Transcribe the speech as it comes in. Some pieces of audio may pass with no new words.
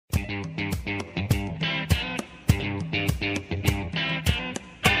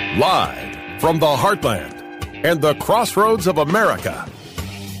Live from the heartland and the crossroads of America,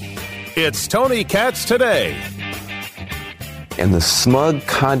 it's Tony Katz Today. And the smug,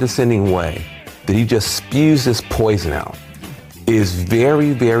 condescending way that he just spews this poison out is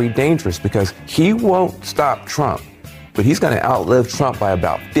very, very dangerous, because he won't stop Trump, but he's going to outlive Trump by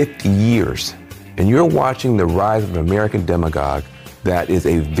about 50 years. And you're watching the rise of an American demagogue that is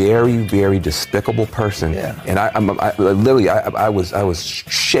a very, very despicable person. Yeah. And I was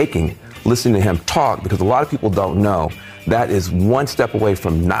shaking listening to him talk, because a lot of people don't know that is one step away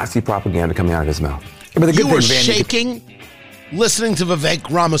from Nazi propaganda coming out of his mouth. You were shaking listening to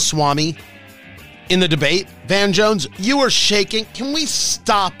Vivek Ramaswamy in the debate, Van Jones. You were shaking. Can we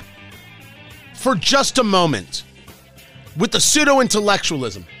stop for just a moment with the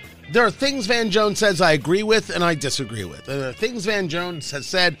pseudo-intellectualism? There are things Van Jones says I agree with and I disagree with. There are things Van Jones has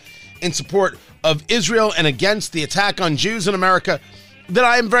said in support of Israel and against the attack on Jews in America that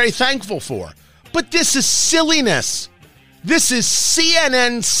I am very thankful for. But this is silliness. This is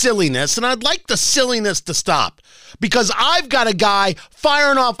CNN silliness, and I'd like the silliness to stop, because I've got a guy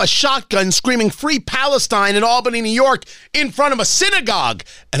firing off a shotgun screaming "Free Palestine" in Albany, New York in front of a synagogue,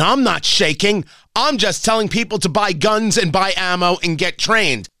 and I'm not shaking. I'm just telling people to buy guns and buy ammo and get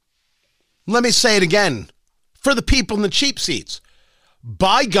trained. Let me say it again for the people in the cheap seats.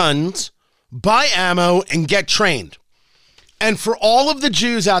 Buy guns, buy ammo, and get trained. And for all of the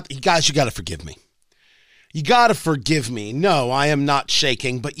Jews out there, guys, you got to forgive me. You got to forgive me. No, I am not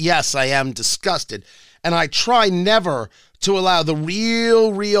shaking, but yes, I am disgusted. And I try never to allow the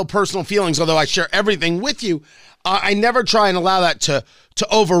real personal feelings, although I share everything with you. I never try and allow that to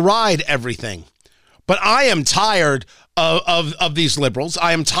override everything. But I am tired of these liberals.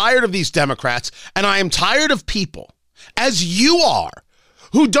 I am tired of these Democrats. And I am tired of people, as you are,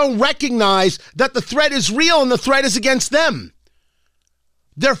 who don't recognize that the threat is real and the threat is against them.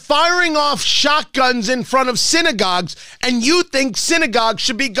 They're firing off shotguns in front of synagogues, and you think synagogues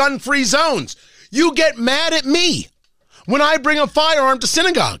should be gun-free zones. You get mad at me when I bring a firearm to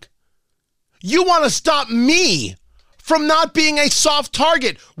synagogue. You want to stop me from not being a soft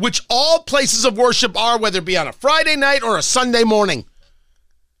target, which all places of worship are, whether it be on a Friday night or a Sunday morning.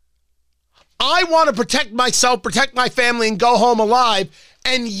 I want to protect myself, protect my family, and go home alive,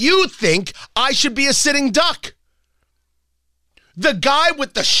 and you think I should be a sitting duck. The guy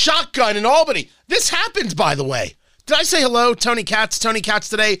with the shotgun in Albany. This happens, by the way. Did I say hello, Tony Katz? Tony Katz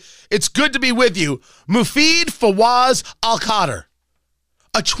Today. It's good to be with you. Mufid Fawaz Al-Qadr,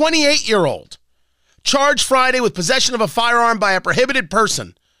 a 28-year-old, charged Friday with possession of a firearm by a prohibited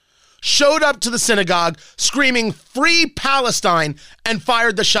person, showed up to the synagogue screaming "Free Palestine" and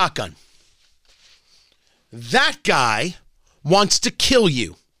fired the shotgun. That guy wants to kill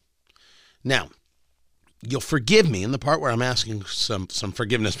you. Now, you'll forgive me in the part where I'm asking some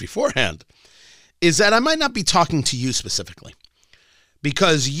forgiveness beforehand, is that I might not be talking to you specifically,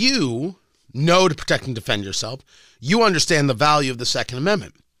 because you know to protect and defend yourself. You understand the value of the Second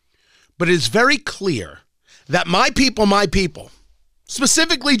Amendment. But it is very clear that my people,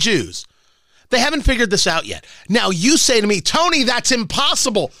 specifically Jews, they haven't figured this out yet. Now you say to me, Tony, that's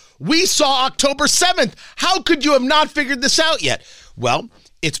impossible. We saw October 7th. How could you have not figured this out yet? Well,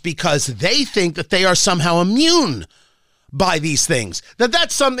 it's because they think that they are somehow immune by these things.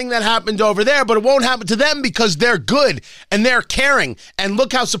 That's something that happened over there, but it won't happen to them because they're good and they're caring. And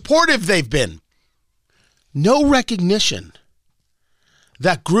look how supportive they've been. No recognition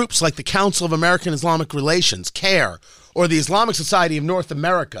that groups like the Council of American Islamic Relations, CARE, or the Islamic Society of North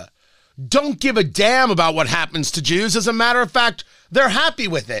America don't give a damn about what happens to Jews. As a matter of fact, they're happy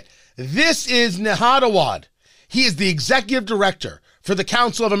with it. This is Nihad Awad. He is the executive director for the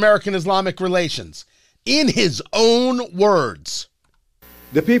Council of American Islamic Relations. In his own words,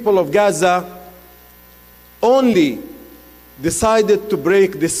 the people of Gaza only decided to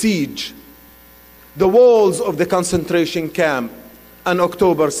break the siege, the walls of the concentration camp, on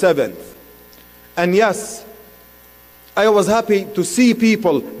October 7th. And yes, I was happy to see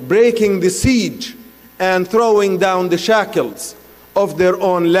people breaking the siege and throwing down the shackles of their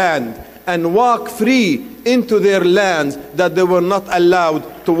own land and walk free into their lands that they were not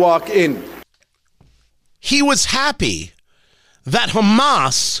allowed to walk in. He was happy that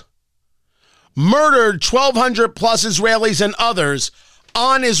Hamas murdered 1,200 plus Israelis and others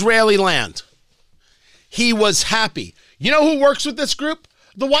on Israeli land. He was happy. You know who works with this group?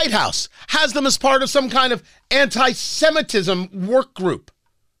 The White House has them as part of some kind of anti-Semitism work group.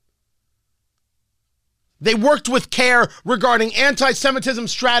 They worked with CARE regarding anti-Semitism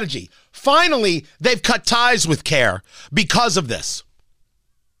strategy. Finally, they've cut ties with CARE because of this.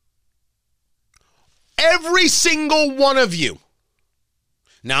 every single one of you,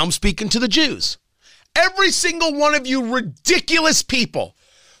 now I'm speaking to the Jews, every single one of you ridiculous people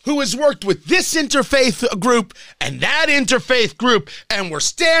who has worked with this interfaith group and that interfaith group, and we're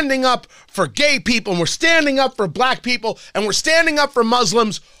standing up for gay people, and we're standing up for black people, and we're standing up for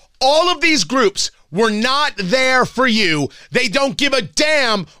Muslims, all of these groups were not there for you. They don't give a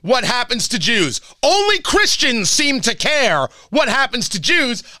damn what happens to Jews. Only Christians seem to care what happens to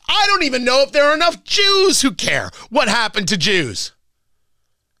Jews. I don't even know if there are enough Jews who care what happened to Jews.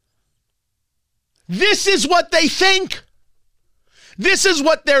 This is what they think. This is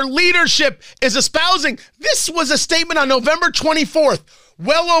what their leadership is espousing. This was a statement on November 24th,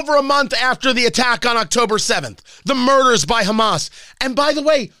 well over a month after the attack on October 7th, the murders by Hamas. And by the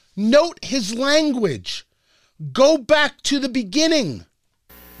way, note his language. Go back to the beginning.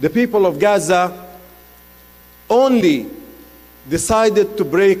 The people of Gaza only decided to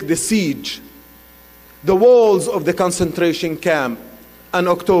break the siege, the walls of the concentration camp on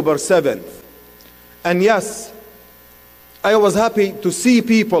October 7th. And yes, I was happy to see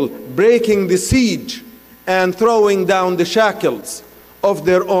people breaking the siege and throwing down the shackles of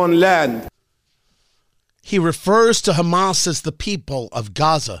their own land. He refers to Hamas as the people of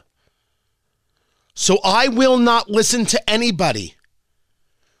Gaza. So I will not listen to anybody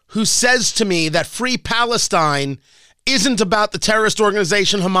who says to me that Free Palestine isn't about the terrorist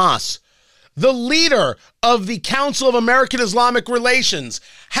organization Hamas. The leader of the Council of American Islamic Relations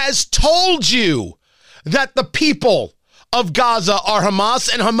has told you that the people of Gaza are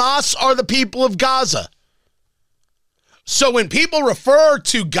Hamas, and Hamas are the people of Gaza. So when people refer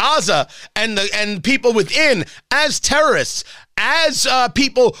to Gaza and people within as terrorists, as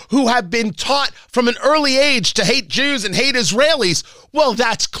people who have been taught from an early age to hate Jews and hate Israelis, well,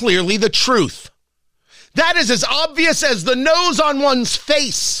 that's clearly the truth. That is as obvious as the nose on one's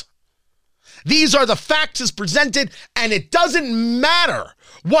face. These are the facts as presented, and it doesn't matter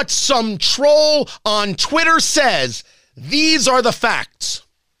what some troll on Twitter says. These are the facts.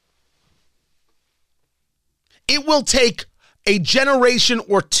 It will take a generation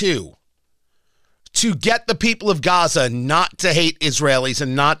or two to get the people of Gaza not to hate Israelis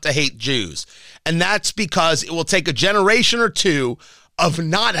and not to hate Jews. And that's because it will take a generation or two of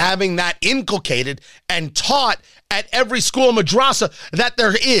not having that inculcated and taught at every school madrasa that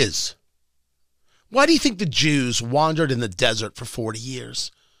there is. Why do you think the Jews wandered in the desert for 40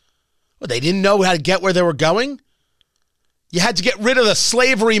 years? Well, they didn't know how to get where they were going. You had to get rid of the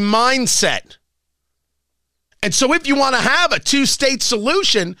slavery mindset. And so if you want to have a two-state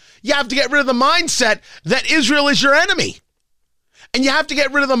solution, you have to get rid of the mindset that Israel is your enemy. And you have to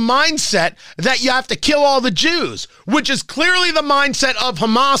get rid of the mindset that you have to kill all the Jews, which is clearly the mindset of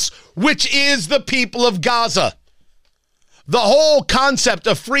Hamas, which is the people of Gaza. The whole concept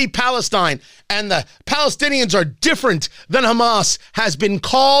of Free Palestine and the Palestinians are different than Hamas has been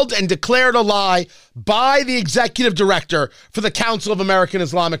called and declared a lie by the executive director for the Council of American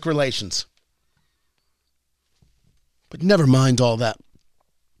Islamic Relations. But never mind all that.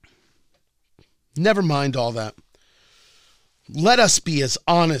 Never mind all that. Let us be as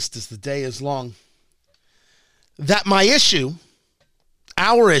honest as the day is long. That my issue,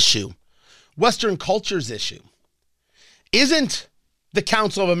 our issue, Western culture's issue, isn't the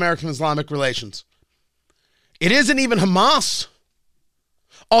Council of American Islamic Relations. It isn't even Hamas,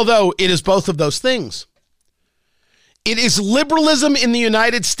 although it is both of those things. It is liberalism in the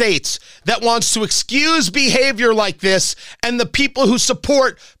United States that wants to excuse behavior like this and the people who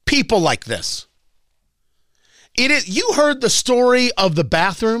support people like this. You heard the story of the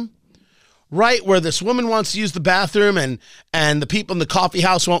bathroom, right? Where this woman wants to use the bathroom and the people in the coffee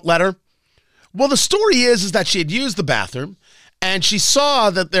house won't let her. Well, the story is that she had used the bathroom and she saw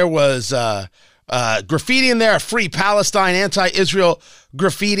that there was graffiti in there, Free Palestine, anti-Israel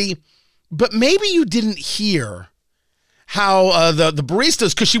graffiti. But maybe you didn't hear how the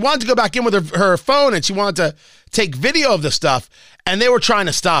baristas, because she wanted to go back in with her phone and she wanted to take video of the stuff, and they were trying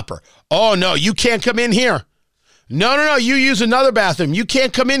to stop her. Oh, no, you can't come in here. No, you use another bathroom. You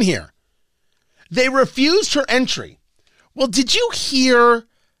can't come in here. They refused her entry. Well, did you hear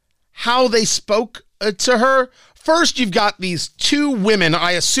how they spoke to her? First, you've got these two women,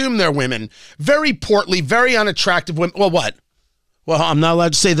 I assume they're women, very portly, very unattractive women. Well, what? Well, I'm not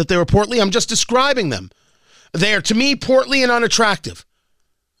allowed to say that they were portly. I'm just describing them. They are, to me, portly and unattractive.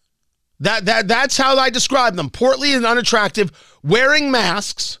 That's how I describe them. Portly and unattractive, wearing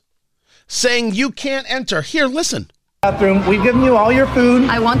masks, saying you can't enter. Here, listen. Bathroom. We've given you all your food.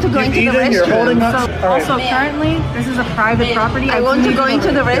 I want to go into the restroom. You're holding up. So, also, currently, this is a private property. I want to go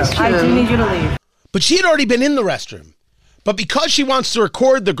into the restroom. I do need you to leave. But she had already been in the restroom. But because she wants to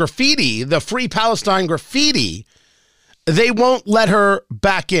record the graffiti, the Free Palestine graffiti, they won't let her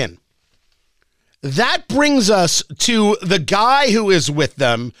back in. That brings us to the guy who is with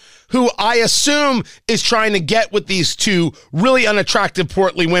them, who I assume is trying to get with these two really unattractive,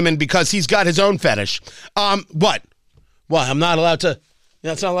 portly women because he's got his own fetish. What? Well, I'm not allowed to,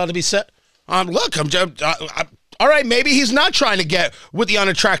 that's not allowed to be said. Look, all right, maybe he's not trying to get with the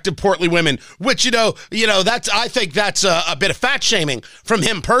unattractive, portly women, which, I think that's a bit of fat shaming from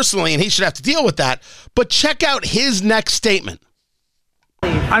him personally, and he should have to deal with that. But check out his next statement.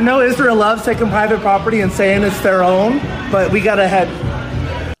 I know Israel loves taking private property and saying it's their own, but we got to head.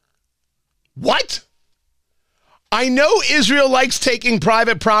 What? I know Israel likes taking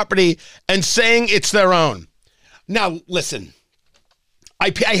private property and saying it's their own. Now, listen,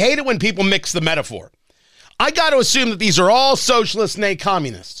 I hate it when people mix the metaphor. I got to assume that these are all socialists, nay,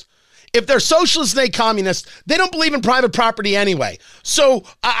 communists. If they're socialists, nay, communists, they don't believe in private property anyway. So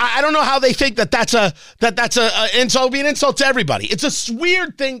I don't know how they think that's a insult, be an insult to everybody. It's a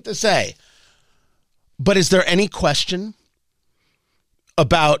weird thing to say. But is there any question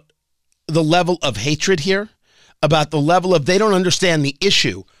about the level of hatred here? About the level of they don't understand the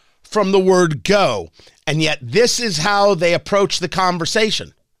issue from the word go, and yet this is how they approach the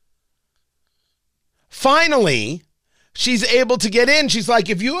conversation. Finally, she's able to get in. She's like,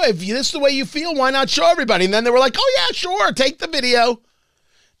 if this is the way you feel, why not show everybody? And then they were like, oh yeah, sure, take the video.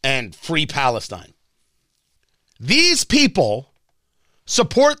 And Free Palestine. These people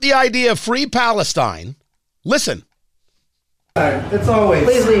support the idea of Free Palestine. Listen. It's always.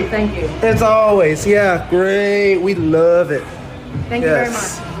 Please leave. Thank you. It's always. Yeah, great. We love it. Thank you very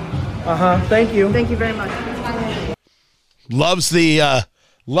much. Thank you. Thank you very much. Loves the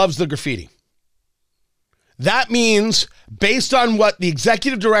graffiti. That means, based on what the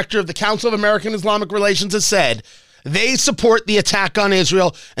executive director of the Council of American Islamic Relations has said, they support the attack on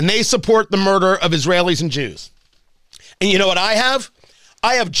Israel and they support the murder of Israelis and Jews. And you know what I have?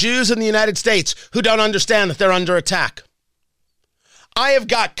 I have Jews in the United States who don't understand that they're under attack. I have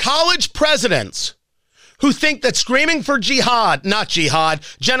got college presidents who think that screaming for genocide.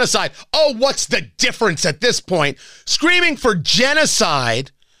 Oh, what's the difference at this point? Screaming for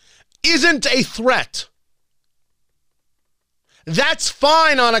genocide isn't a threat. That's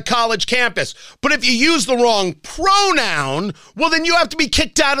fine on a college campus. But if you use the wrong pronoun, well, then you have to be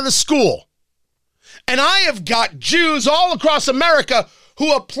kicked out of the school. And I have got Jews all across America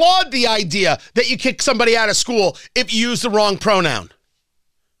who applaud the idea that you kick somebody out of school if you use the wrong pronoun.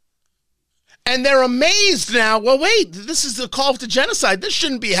 And they're amazed now. Well, wait, this is the call to genocide. This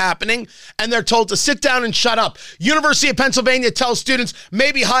shouldn't be happening. And they're told to sit down and shut up. University of Pennsylvania tells students,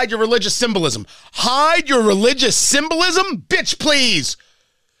 maybe hide your religious symbolism. Hide your religious symbolism? Bitch, please.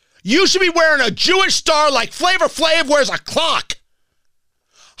 You should be wearing a Jewish star like Flavor Flav wears a clock.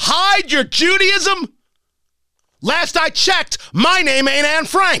 Hide your Judaism? Last I checked, my name ain't Anne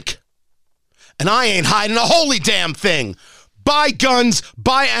Frank. And I ain't hiding a holy damn thing. Buy guns,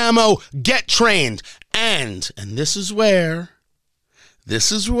 buy ammo, get trained. And this is where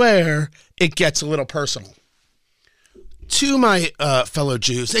it gets a little personal. To my fellow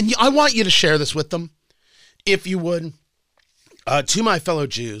Jews, and I want you to share this with them, if you would. To my fellow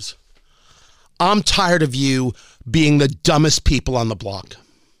Jews, I'm tired of you being the dumbest people on the block.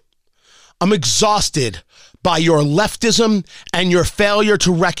 I'm exhausted by your leftism and your failure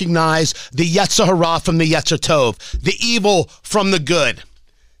to recognize the Yetzer Hara from the Yetzer Tov, the evil from the good.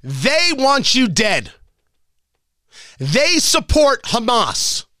 They want you dead. They support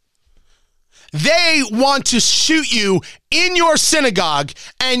Hamas. They want to shoot you in your synagogue,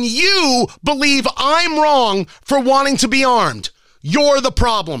 and you believe I'm wrong for wanting to be armed. You're the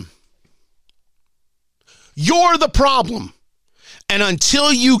problem. You're the problem. And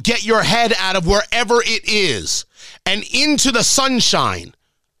until you get your head out of wherever it is and into the sunshine,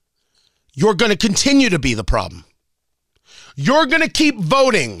 you're going to continue to be the problem. You're going to keep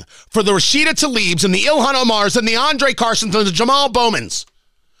voting for the Rashida Tlaibs and the Ilhan Omars and the Andre Carsons and the Jamal Bowmans.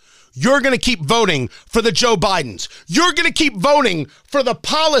 You're going to keep voting for the Joe Bidens. You're going to keep voting for the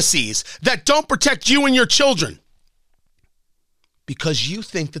policies that don't protect you and your children. Because you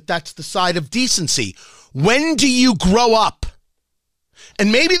think that that's the side of decency. When do you grow up?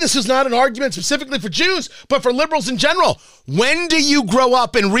 And maybe this is not an argument specifically for Jews, but for liberals in general. When do you grow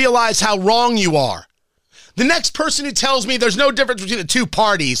up and realize how wrong you are? The next person who tells me there's no difference between the two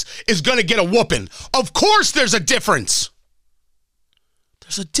parties is going to get a whooping. Of course there's a difference.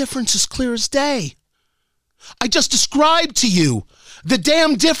 There's a difference as clear as day. I just described to you the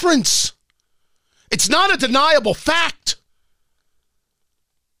damn difference. It's not a deniable fact.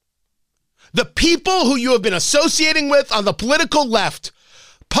 The people who you have been associating with on the political left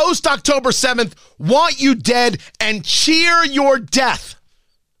post October 7th want you dead and cheer your death.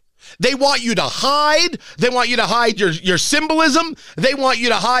 They want you to hide. They want you to hide your symbolism. They want you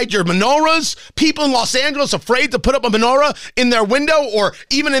to hide your menorahs. People in Los Angeles afraid to put up a menorah in their window or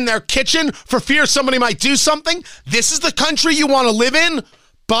even in their kitchen for fear somebody might do something. This is the country you want to live in?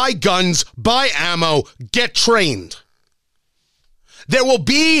 Buy guns, buy ammo, get trained. There will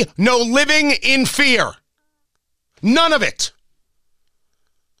be no living in fear. None of it.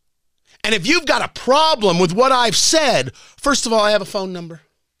 And if you've got a problem with what I've said, first of all, I have a phone number.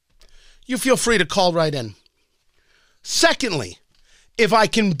 You feel free to call right in. Secondly, if I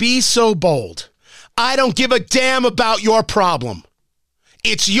can be so bold, I don't give a damn about your problem.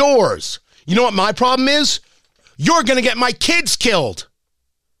 It's yours. You know what my problem is? You're going to get my kids killed.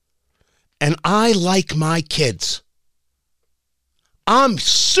 And I like my kids. I'm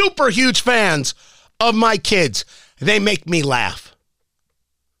super huge fans of my kids. They make me laugh.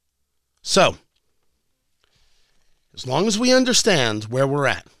 So, as long as we understand where we're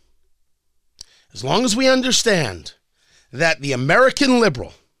at, as long as we understand that the American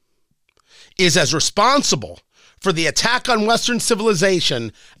liberal is as responsible for the attack on Western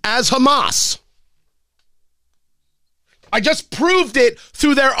civilization as Hamas, I just proved it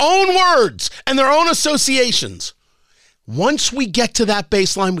through their own words and their own associations. Once we get to that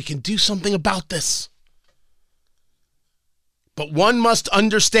baseline, we can do something about this. But one must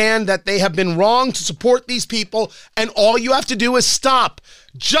understand that they have been wrong to support these people, and all you have to do is stop.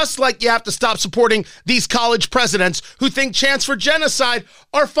 Just like you have to stop supporting these college presidents who think chants for genocide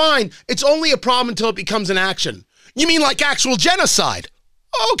are fine. It's only a problem until it becomes an action. You mean like actual genocide?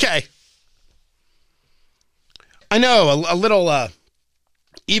 Okay. I know, a little,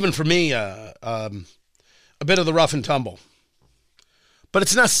 even for me, a bit of the rough and tumble. But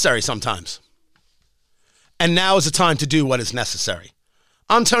it's necessary sometimes. And now is the time to do what is necessary.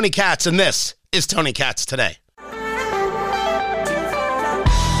 I'm Tony Katz, and this is Tony Katz Today.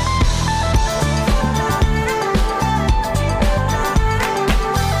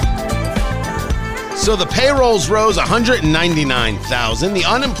 So the payrolls rose 199,000. The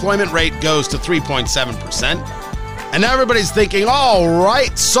unemployment rate goes to 3.7%. And everybody's thinking, all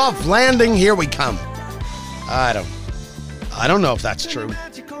right, soft landing, here we come. I don't know if that's true.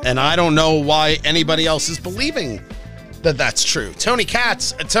 And I don't know why anybody else is believing that that's true. Tony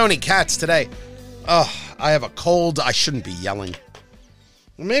Katz Today. Oh, I have a cold. I shouldn't be yelling.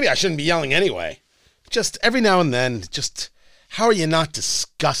 Maybe I shouldn't be yelling anyway. Just every now and then, just how are you not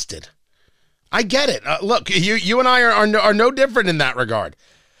disgusted? I get it. Look, you and I are no different in that regard.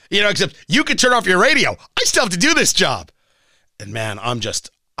 You know, except you could turn off your radio. I still have to do this job. And man,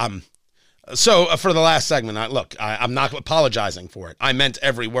 So for the last segment, I'm not apologizing for it. I meant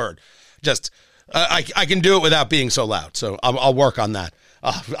every word. Just, I can do it without being so loud. So I'll work on that.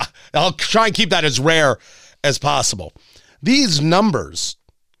 I'll try and keep that as rare as possible. These numbers,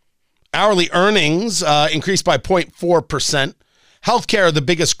 hourly earnings increased by 0.4%. Healthcare, the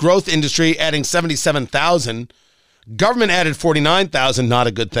biggest growth industry, adding 77,000. Government added 49,000, not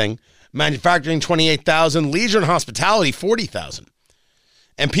a good thing. Manufacturing, 28,000. Leisure and hospitality, 40,000.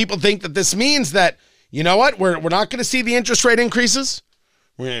 And people think that this means that, you know what, we're not going to see the interest rate increases.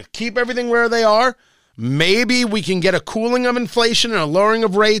 We're going to keep everything where they are. Maybe we can get a cooling of inflation and a lowering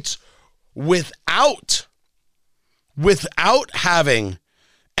of rates without having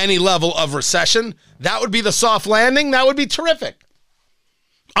any level of recession. That would be the soft landing. That would be terrific.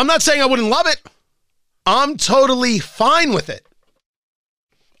 I'm not saying I wouldn't love it. I'm totally fine with it.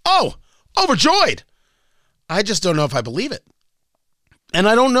 Oh, overjoyed. I just don't know if I believe it. And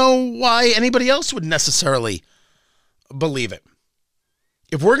I don't know why anybody else would necessarily believe it.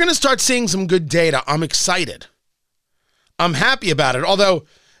 If we're going to start seeing some good data, I'm excited. I'm happy about it. Although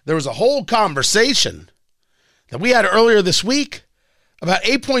there was a whole conversation that we had earlier this week about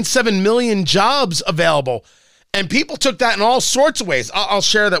 8.7 million jobs available. And people took that in all sorts of ways. I'll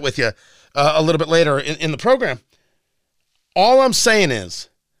share that with you a little bit later in the program. All I'm saying is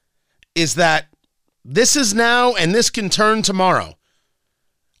that this is now and this can turn tomorrow.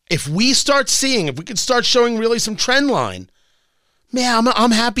 If we can start showing really some trend line, man,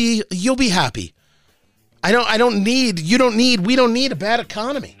 I'm happy. You'll be happy. We don't need a bad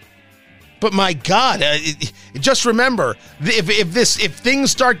economy. But my God, just remember, if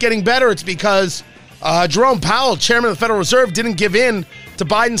things start getting better, it's because Jerome Powell, chairman of the Federal Reserve, didn't give in to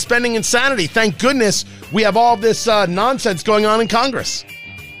Biden's spending insanity. Thank goodness we have all this nonsense going on in Congress.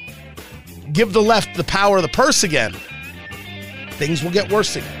 Give the left the power of the purse again. Things will get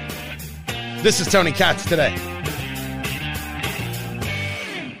worse again. This is Tony Katz Today.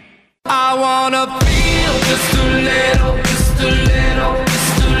 I I wanna feel just a little, just a little,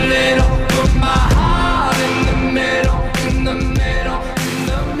 just a little. Put my heart in the middle, in the middle, in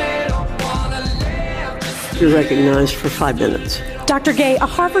the middle. Wanna live just a You're recognized for 5 minutes. Dr. Gay, a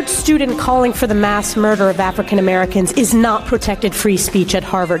Harvard student calling for the mass murder of African Americans is not protected free speech at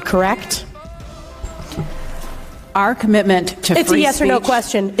Harvard, correct? Our commitment to It's free a yes speech, or no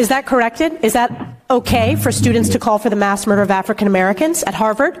question. Is that corrected? Is that okay for students to call for the mass murder of African Americans at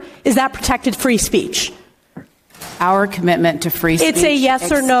Harvard? Is that protected free speech? our commitment to free speech. It's a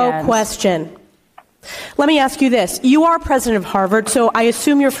yes or no question. Let me ask you this. You are president of Harvard, so I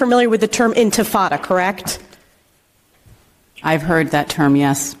assume you're familiar with the term intifada, correct? I've heard that term,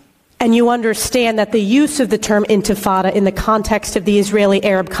 yes. And you understand that the use of the term intifada in the context of the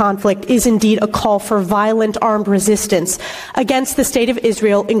Israeli-Arab conflict is indeed a call for violent armed resistance against the state of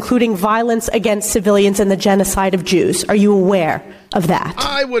Israel, including violence against civilians and the genocide of Jews. Are you aware of that?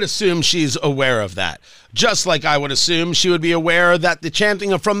 I would assume she's aware of that. Just like I would assume she would be aware that the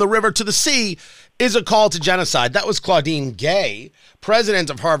chanting of "From the River to the Sea" is a call to genocide. That was Claudine Gay, president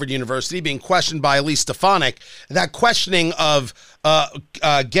of Harvard University, being questioned by Elise Stefanik. That questioning of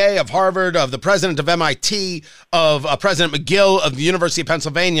Gay of Harvard, of the president of MIT, of President McGill of the University of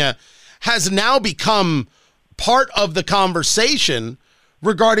Pennsylvania, has now become part of the conversation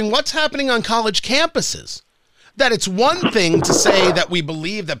regarding what's happening on college campuses. That it's one thing to say that we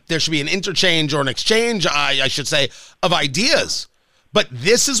believe that there should be an interchange or an exchange, I should say, of ideas. But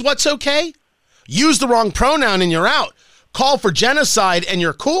this is what's okay? Use the wrong pronoun and you're out. Call for genocide and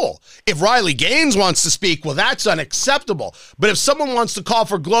you're cool. If Riley Gaines wants to speak, well, that's unacceptable. But if someone wants to call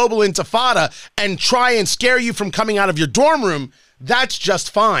for global intifada and try and scare you from coming out of your dorm room, that's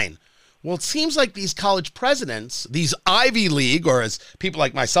just fine. Well, it seems like these college presidents, these Ivy League, or as people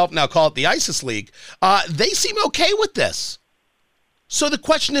like myself now call it, the ISIS League, they seem okay with this. So the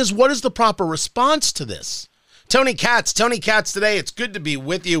question is, what is the proper response to this? Tony Katz today, it's good to be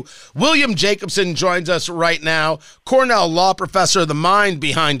with you. William Jacobson joins us right now, Cornell law professor, the mind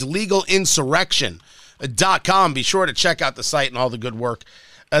behind legalinsurrection.com. Be sure to check out the site and all the good work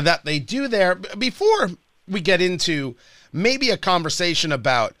that they do there. Before we get into maybe a conversation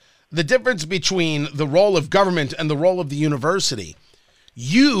about the difference between the role of government and the role of the university,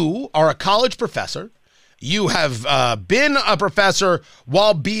 you are a college professor. You have been a professor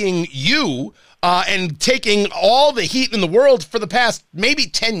while being you, and taking all the heat in the world for the past maybe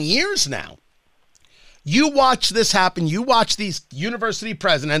 10 years now. You watch this happen. You watch these university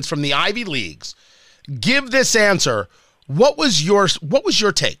presidents from the Ivy Leagues give this answer. What was your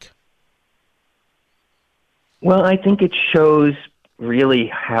take? Well, I think it shows really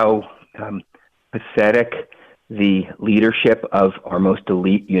how pathetic the leadership of our most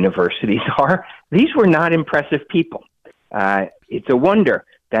elite universities are. These were not impressive people. It's a wonder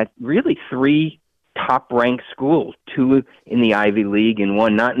that really three top-ranked schools, two in the Ivy League and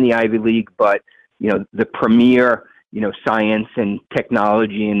one not in the Ivy League, but the premier science and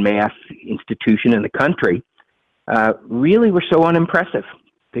technology and math institution in the country, really were so unimpressive.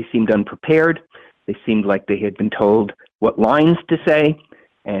 They seemed unprepared. They seemed like they had been told what lines to say,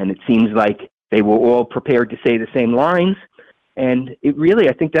 and it seems like they were all prepared to say the same lines. And it really,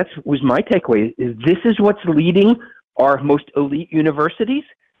 I think that was my takeaway, is this is what's leading our most elite universities.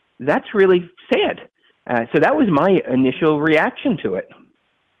 That's really sad. So that was my initial reaction to it.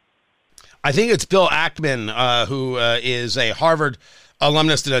 I think it's Bill Ackman, who is a Harvard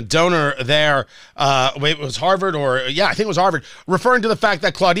alumnus and a donor there. It was Harvard, I think it was Harvard, referring to the fact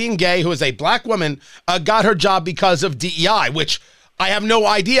that Claudine Gay, who is a black woman, got her job because of DEI, which I have no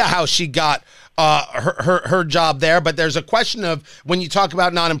idea how she got her job there, but there's a question of, when you talk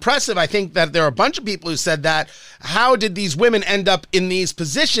about non-impressive, I think that there are a bunch of people who said that. How did these women end up in these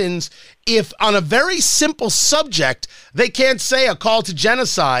positions if on a very simple subject, they can't say a call to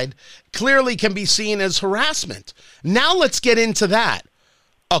genocide clearly can be seen as harassment? Now let's get into that.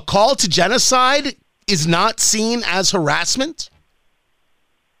 A call to genocide is not seen as harassment?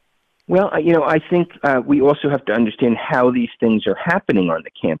 Well, I think we also have to understand how these things are happening on the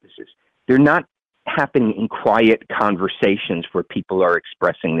campuses. They're not happening in quiet conversations where people are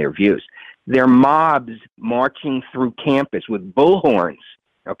expressing their views. They're mobs marching through campus with bullhorns,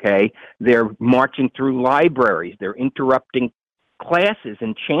 okay? They're marching through libraries. They're interrupting classes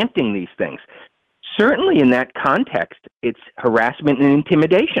and chanting these things. Certainly in that context, it's harassment and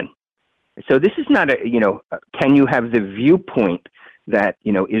intimidation. So this is not can you have the viewpoint that,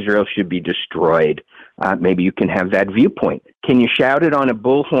 Israel should be destroyed? Maybe you can have that viewpoint. Can you shout it on a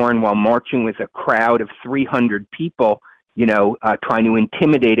bullhorn while marching with a crowd of 300 people, trying to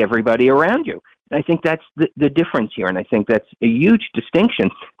intimidate everybody around you? I think that's the difference here. And I think that's a huge distinction,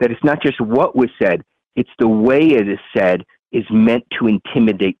 that it's not just what was said, it's the way it is said is meant to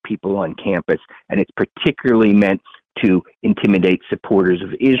intimidate people on campus. And it's particularly meant to intimidate supporters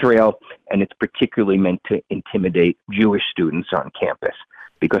of Israel. And it's particularly meant to intimidate Jewish students on campus.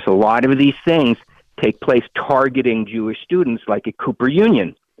 Because a lot of these things take place targeting Jewish students, like at Cooper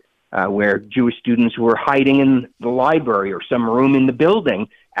Union, where Jewish students were hiding in the library or some room in the building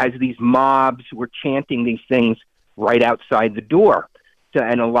as these mobs were chanting these things right outside the door. So,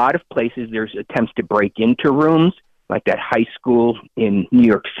 and a lot of places there's attempts to break into rooms, like that high school in New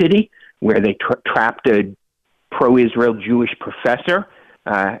York City, where they trapped a pro-Israel Jewish professor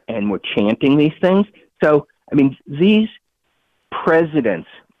and were chanting these things. So, I mean, these presidents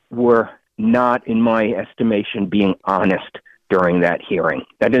were not, in my estimation, being honest during that hearing.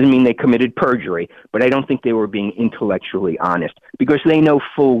 That doesn't mean they committed perjury, but I don't think they were being intellectually honest, because they know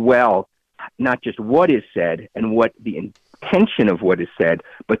full well not just what is said and what the intention of what is said,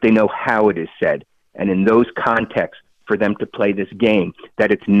 but they know how it is said. And in those contexts, for them to play this game,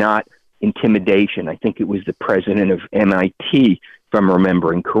 that it's not intimidation. I think it was the president of MIT, if I'm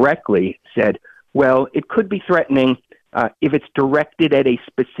remembering correctly, said, well, it could be threatening if it's directed at a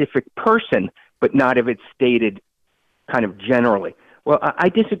specific person, but not if it's stated kind of generally. Well, I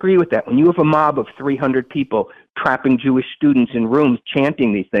disagree with that. When you have a mob of 300 people trapping Jewish students in rooms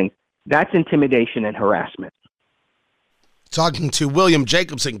chanting these things, that's intimidation and harassment. Talking to William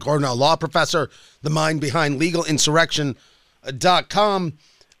Jacobson, Cornell law professor, the mind behind legalinsurrection.com.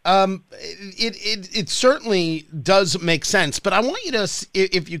 It certainly does make sense, but I want you to,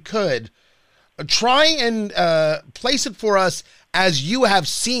 if you could, try and place it for us as you have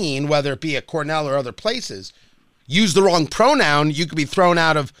seen, whether it be at Cornell or other places. Use the wrong pronoun, you could be thrown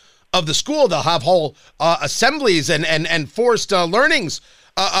out of the school. They'll have whole assemblies and forced learnings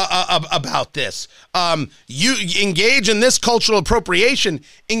about this. You engage in this cultural appropriation,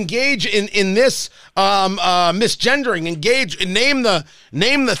 engage in this misgendering,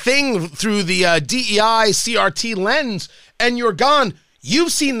 name the thing through the DEI CRT lens, and you're gone.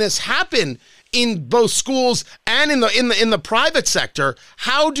 You've seen this happen in both schools and in the private sector.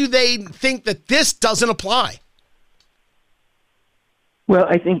 How do they think that this doesn't apply? Well,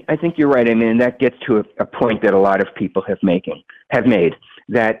 I think you're right. I mean, that gets to a point that a lot of people have made,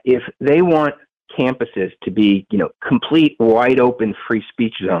 that if they want campuses to be, complete, wide open, free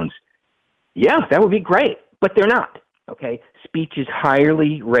speech zones, yeah, that would be great, but they're not. Okay, speech is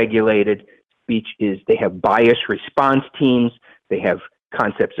highly regulated. They have bias response teams. They have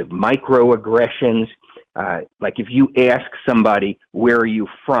concepts of microaggressions. Like if you ask somebody, where are you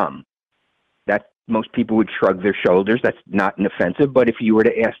from? Most people would shrug their shoulders. That's not an offensive. But if you were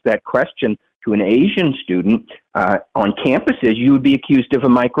to ask that question to an Asian student on campuses, you would be accused of a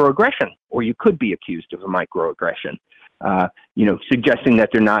microaggression, or you could be accused of a microaggression, suggesting that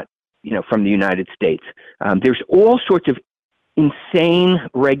they're not, from the United States. There's all sorts of insane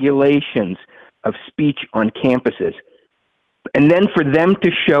regulations of speech on campuses. And then for them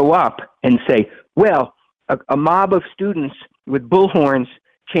to show up and say, well, a mob of students with bullhorns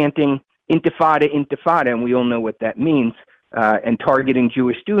chanting Intifada, Intifada, and we all know what that means, and targeting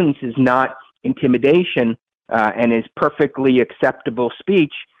Jewish students is not intimidation and is perfectly acceptable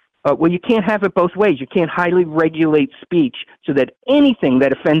speech. Well, you can't have it both ways. You can't highly regulate speech so that anything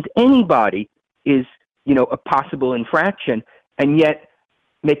that offends anybody is, a possible infraction, and yet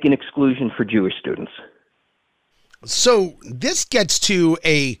make an exclusion for Jewish students. So this gets to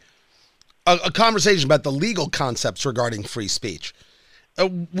a conversation about the legal concepts regarding free speech.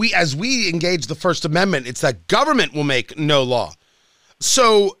 As we engage the First Amendment, it's that government will make no law.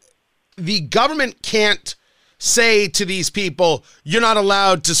 So the government can't say to these people, you're not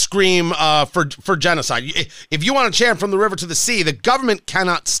allowed to scream for genocide. If you want to chant from the river to the sea, the government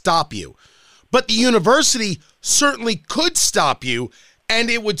cannot stop you. But the university certainly could stop you. And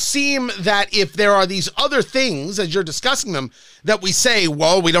it would seem that if there are these other things, as you're discussing them, that we say,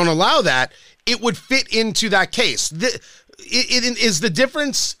 well, we don't allow that, it would fit into that case. Is the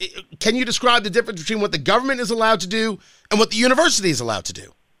difference, can you describe the difference between what the government is allowed to do and what the university is allowed to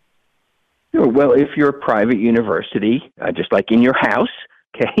do? Sure. Well, if you're a private university, just like in your house,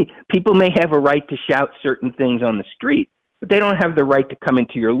 okay, people may have a right to shout certain things on the street, but they don't have the right to come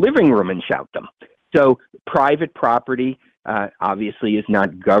into your living room and shout them. So private property obviously is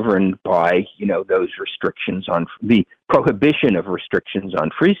not governed by, those restrictions on the prohibition of restrictions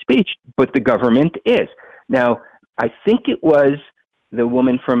on free speech, but the government is. Now, I think it was the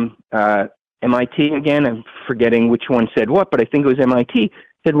woman from MIT, again, I'm forgetting which one said what, but I think it was MIT,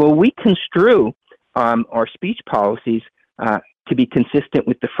 said, well, we construe our speech policies to be consistent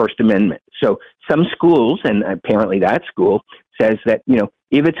with the First Amendment. So some schools, and apparently that school, says that,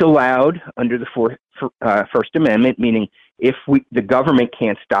 if it's allowed under the First Amendment, meaning if the government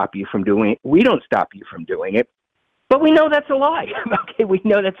can't stop you from doing it, we don't stop you from doing it. But we know that's a lie. Okay, we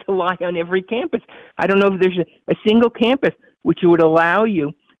know that's a lie on every campus. I don't know if there's a single campus which would allow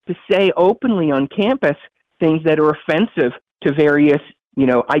you to say openly on campus things that are offensive to various,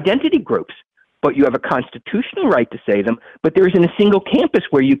 identity groups. But you have a constitutional right to say them, but there isn't a single campus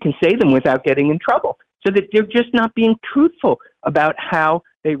where you can say them without getting in trouble. So that they're just not being truthful about how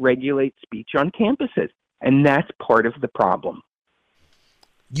they regulate speech on campuses. And that's part of the problem.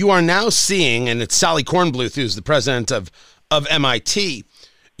 You are now seeing, and it's Sally Kornbluth, who's the president of MIT,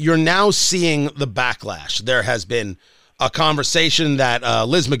 you're now seeing the backlash. There has been a conversation that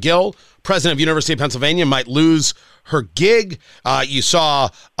Liz McGill, president of University of Pennsylvania, might lose her gig. You saw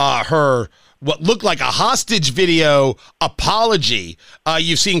her what looked like a hostage video apology.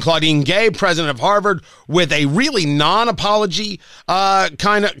 You've seen Claudine Gay, president of Harvard, with a really non-apology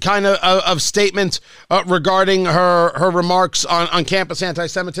kind of statement regarding her remarks on campus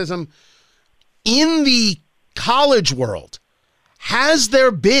anti-Semitism. In the college world, has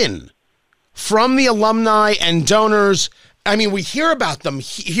there been, from the alumni and donors, I mean, we hear about them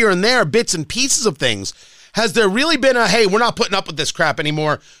here and there, bits and pieces of things. Has there really been a, hey, we're not putting up with this crap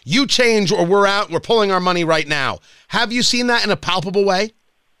anymore. You change or we're out. We're pulling our money right now. Have you seen that in a palpable way?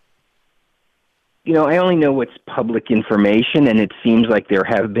 I only know what's public information, and it seems like there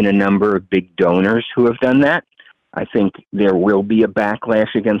have been a number of big donors who have done that. I think there will be a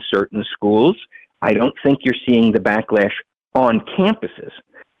backlash against certain schools. I don't think you're seeing the backlash on campuses.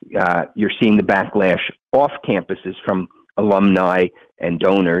 You're seeing the backlash off campuses from alumni and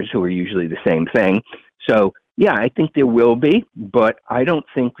donors who are usually the same thing. So, yeah, I think there will be, but I don't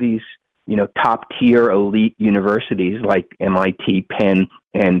think these, top-tier elite universities like MIT, Penn,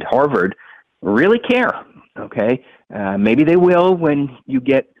 and Harvard really care, okay? Maybe they will when you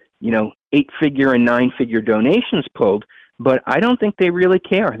get, 8-figure and 9-figure donations pulled, but I don't think they really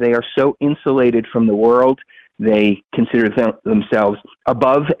care. They are so insulated from the world. They consider themselves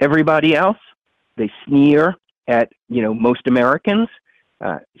above everybody else. They sneer at, most Americans.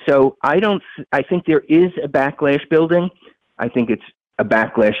 So I think there is a backlash building. I think it's a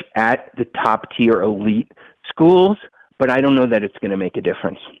backlash at the top tier elite schools, but I don't know that it's going to make a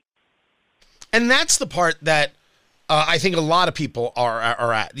difference. And that's the part that I think a lot of people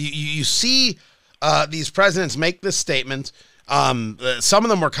are at. You see these presidents make this statement. Some of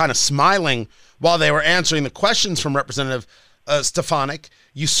them were kind of smiling while they were answering the questions from Representative Stefanik.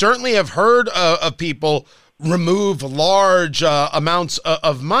 You certainly have heard of people remove large amounts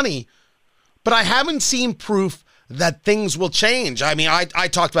of money, but I haven't seen proof that things will change. I mean, I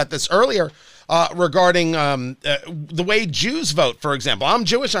talked about this earlier regarding the way Jews vote, for example. I'm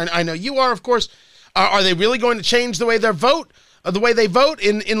Jewish. I know you are, of course. Are they really going to change the way they vote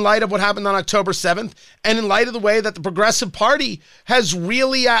in light of what happened on October 7th and in light of the way that the Progressive Party has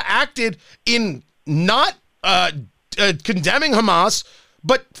really acted in not condemning Hamas,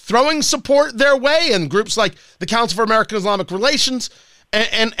 but throwing support their way, and groups like the Council for American Islamic Relations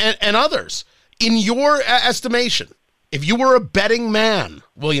and others? In your estimation, if you were a betting man,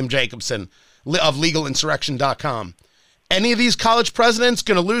 William Jacobson of LegalInsurrection.com, any of these college presidents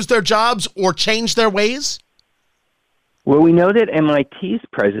going to lose their jobs or change their ways? Well, we know that MIT's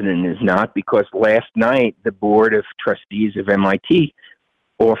president is not, because last night the board of trustees of MIT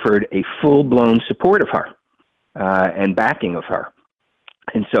offered a full-blown support of her and backing of her.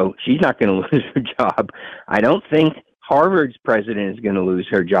 And so she's not going to lose her job. I don't think Harvard's president is going to lose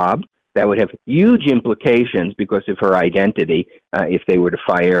her job. That would have huge implications because of her identity if they were to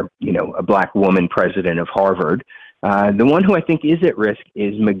fire, a black woman president of Harvard. The one who I think is at risk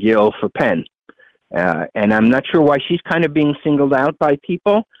is McGill for Penn. And I'm not sure why she's kind of being singled out by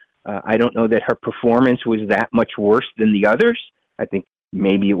people. I don't know that her performance was that much worse than the others. I think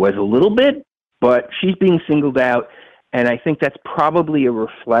maybe it was a little bit, but she's being singled out. And I think that's probably a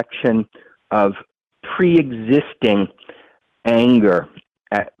reflection of pre-existing anger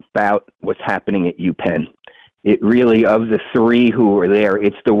about what's happening at UPenn. It really, of the three who were there,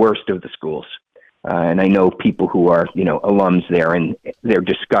 it's the worst of the schools. And I know people who are, alums there, and they're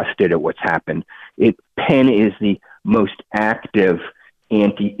disgusted at what's happened. Penn is the most active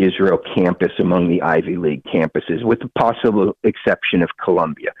anti-Israel campus among the Ivy League campuses, with the possible exception of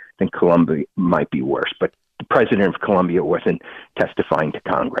Columbia. I think Columbia might be worse, but the president of Columbia wasn't testifying to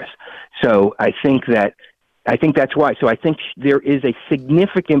Congress. So I think that's why. So I think there is a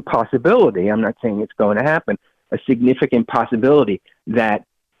significant possibility, I'm not saying it's going to happen, a significant possibility that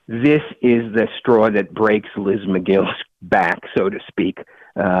this is the straw that breaks Liz McGill's back, so to speak,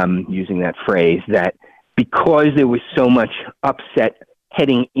 using that phrase, that because there was so much upset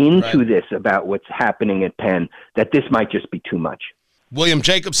heading into this about what's happening at Penn, that this might just be too much. William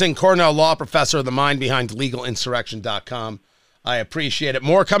Jacobson, Cornell law professor, the mind behind legalinsurrection.com. I appreciate it.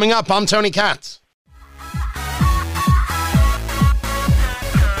 More coming up. I'm Tony Katz.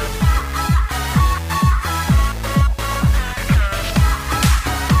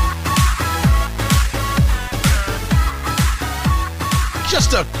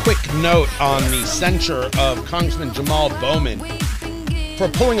 Just a quick note on the censure of Congressman Jamal Bowman for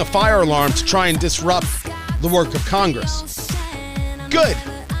pulling a fire alarm to try and disrupt the work of Congress. Good.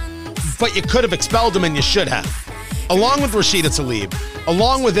 But you could have expelled him, and you should have. Along with Rashida Tlaib,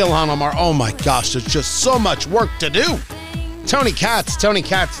 along with Ilhan Omar. Oh my gosh, there's just so much work to do. Tony Katz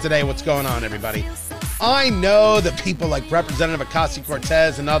today. What's going on, everybody? I know that people like Representative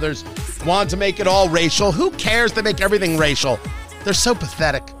Ocasio-Cortez and others want to make it all racial. Who cares? They make everything racial. They're so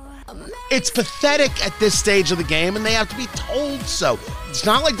pathetic. It's pathetic at this stage of the game, and they have to be told so. It's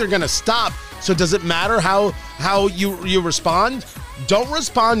not like they're going to stop. So does it matter how you respond? Don't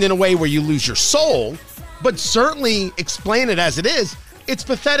respond in a way where you lose your soul, but certainly explain it as it is. It's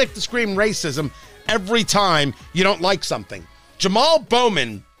pathetic to scream racism every time you don't like something. Jamal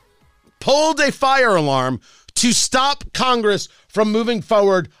Bowman pulled a fire alarm to stop Congress from moving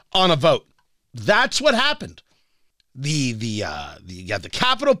forward on a vote. That's what happened. You got the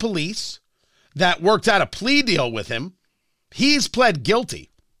Capitol Police that worked out a plea deal with him. He's pled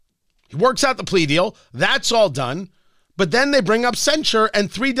guilty. He works out the plea deal. That's all done. But then they bring up censure, and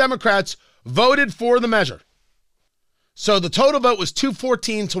 3 Democrats voted for the measure. So the total vote was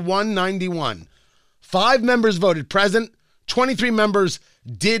 214 to 191. 5 members voted present. 23 members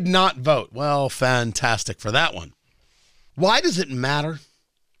did not vote. Well, fantastic for that one. Why does it matter?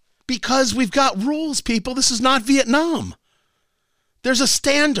 Because we've got rules, people. This is not Vietnam. There's a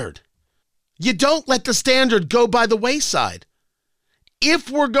standard. You don't let the standard go by the wayside. If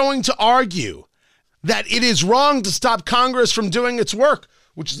we're going to argue that it is wrong to stop Congress from doing its work,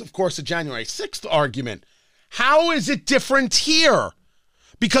 which is, of course, a January 6th argument, how is it different here?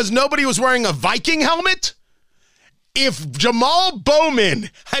 Because nobody was wearing a Viking helmet? If Jamal Bowman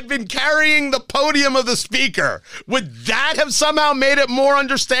had been carrying the podium of the speaker, would that have somehow made it more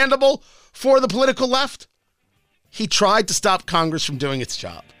understandable for the political left? He tried to stop Congress from doing its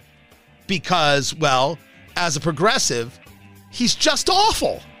job because, well, as a progressive, he's just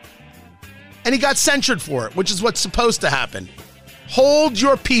awful. And he got censured for it, which is what's supposed to happen. Hold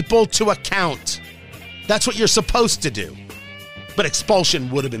your people to account. That's what you're supposed to do. But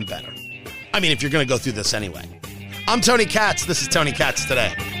expulsion would have been better. I mean, if you're going to go through this anyway. I'm Tony Katz. This is Tony Katz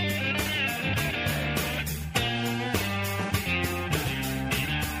Today.